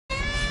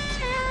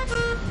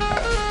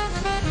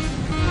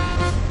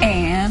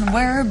And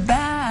we're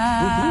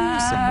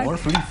back. Some more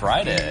Foodie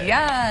Friday.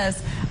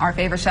 Yes. Our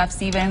favorite chef,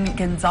 Stephen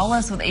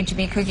Gonzalez with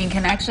HEB Cooking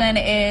Connection,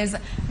 is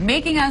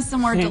making us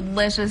some more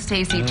delicious,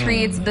 tasty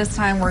treats. This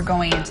time we're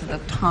going into the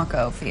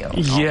taco field.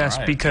 Yes,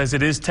 because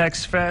it is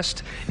Tex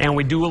Fest and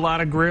we do a lot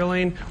of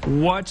grilling.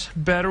 What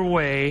better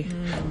way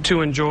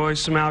to enjoy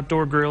some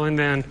outdoor grilling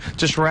than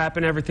just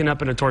wrapping everything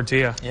up in a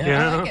tortilla? Yeah. You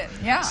know? I like it.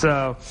 Yeah.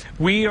 So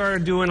we are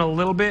doing a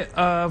little bit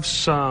of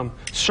some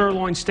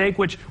sirloin steak,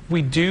 which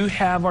we do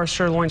have our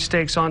sirloin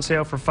steaks on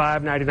sale for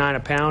 $5.99 a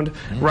pound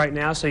right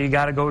now. So you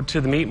got to go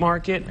to the meat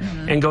market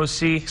and go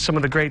see some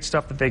of the great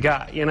stuff that they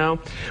got, you know.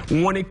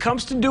 When it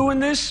comes to doing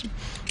this,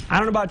 I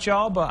don't know about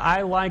y'all, but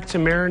I like to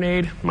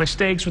marinate my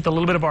steaks with a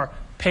little bit of our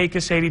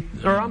Pecos 80,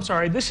 or I'm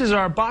sorry, this is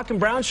our Bach and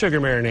brown sugar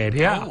marinade.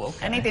 Yeah. Oh,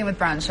 okay. Anything with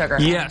brown sugar.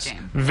 Yes,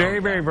 very,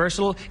 very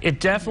versatile. It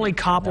definitely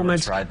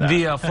complements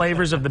the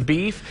flavors of the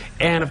beef,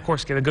 and of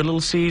course get a good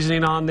little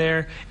seasoning on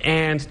there,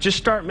 and just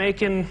start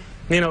making,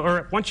 you know,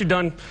 or once you're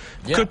done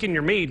cooking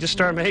your meat, just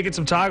start making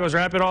some tacos,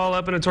 wrap it all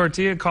up in a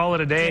tortilla, call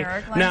it a day.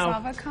 Derek likes now,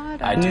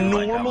 avocado. I do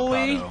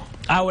normally, like avocado.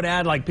 I would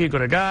add like pico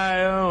de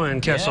gallo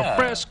and queso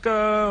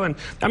fresco, and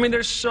I mean,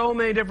 there's so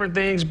many different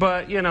things,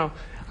 but you know,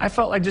 I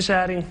felt like just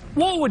adding,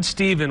 what would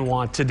Steven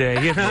want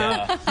today, you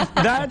know?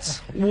 That's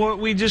what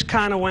we just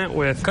kind of went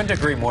with. Couldn't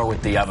agree more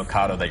with the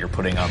avocado that you're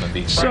putting on the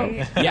beef. So,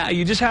 yeah,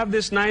 you just have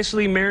this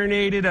nicely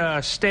marinated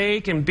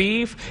steak and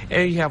beef,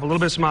 and you have a little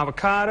bit of some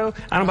avocado.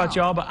 I don't know about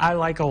y'all, but I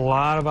like a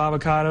lot of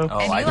avocado. Oh,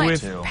 And I you do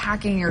like too.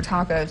 packing your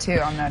taco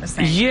too, I'm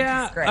noticing.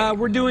 Yeah,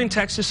 we're doing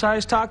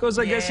Texas-sized tacos,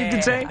 I guess you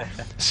could say.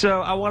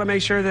 So I want to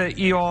make sure that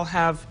you all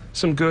have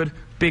some good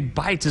big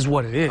bites is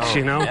what it is,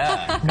 you know?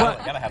 Yeah,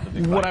 but gotta have the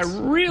big what I bites.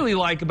 really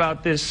like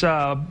about this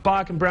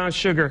Bach and brown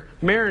sugar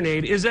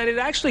marinade is that it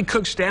actually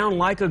cooks down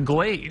like a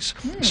glaze.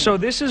 So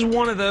this is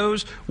one of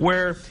those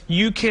where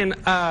you can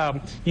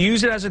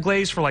use it as a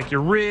glaze for like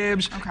your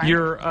ribs,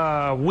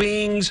 your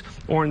wings,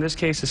 or in this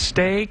case a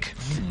steak.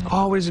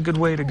 Always a good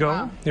way to go.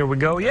 Wow. Here we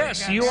go.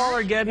 Yes, you all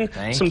are getting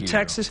some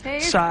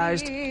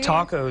Texas-sized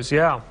tacos.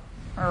 Yeah.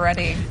 We're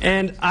ready.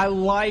 And I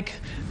like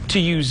to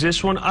use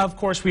this one. Of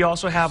course, we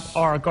also have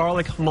our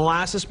garlic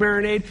molasses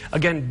marinade.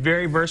 Again,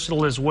 very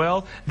versatile as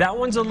well. That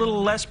one's a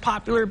little less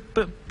popular,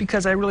 but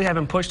because I really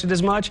haven't pushed it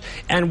as much.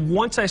 And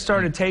once I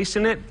started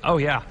tasting it, oh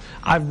yeah,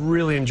 I've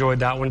really enjoyed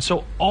that one.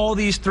 So all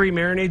these three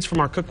marinades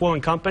from our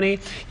Cookwell & Company,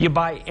 you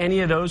buy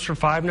any of those for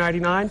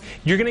 $5.99,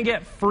 you're going to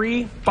get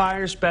free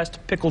Buyer's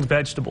Best pickled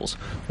vegetables.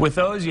 With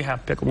those, you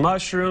have pickled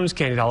mushrooms,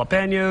 candied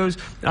jalapenos,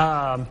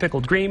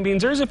 pickled green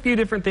beans. There's a few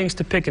different things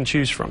to pick and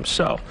choose from.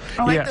 So,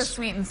 I like the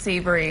sweet and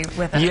savory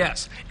with it.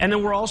 Yes, and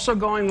then we're also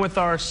going with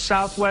our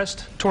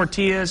Southwest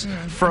tortillas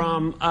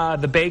from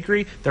the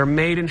bakery. They're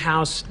made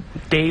in-house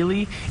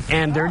daily,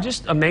 and they're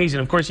just amazing.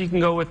 Of course, you can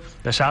go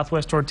with the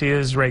Southwest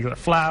tortillas, regular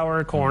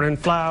flour, corn and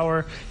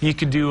flour. You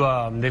could do,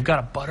 they've got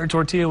a butter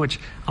tortilla, which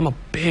I'm a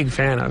big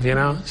fan of, you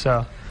know,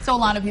 so. So a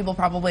lot of people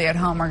probably at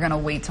home are going to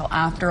wait till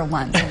after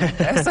lunch to eat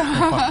this.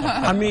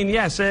 I mean,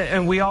 yes,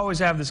 and we always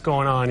have this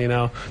going on, you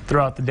know,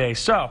 throughout the day.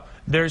 So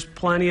there's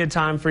plenty of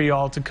time for you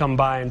all to come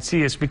by and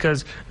see us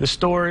because the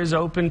store is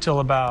open till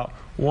about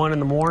 1 in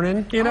the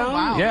morning, you know?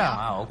 Wow. Yeah.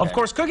 Wow, okay. Of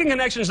course, Cooking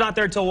Connection's not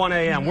there till 1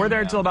 a.m. We're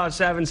there till about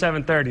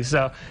 7:30.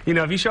 So, you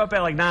know, if you show up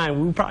at like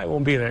 9, we probably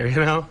won't be there, you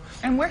know?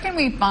 And where can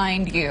we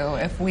find you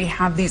if we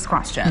have these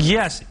questions?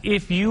 Yes,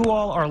 if you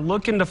all are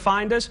looking to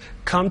find us,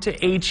 come to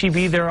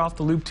HEB. They're off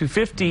the Loop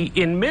 250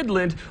 in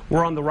Midland.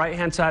 We're on the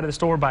right-hand side of the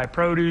store by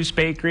Produce,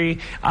 Bakery.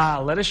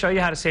 Let us show you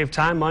how to save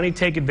time, money,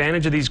 take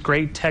advantage of these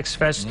great Tex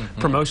Fest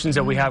promotions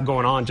that we have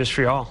going on just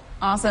for y'all.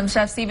 Awesome.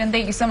 Chef Stephen,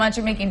 thank you so much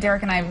for making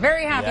Derek and I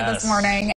very happy this morning.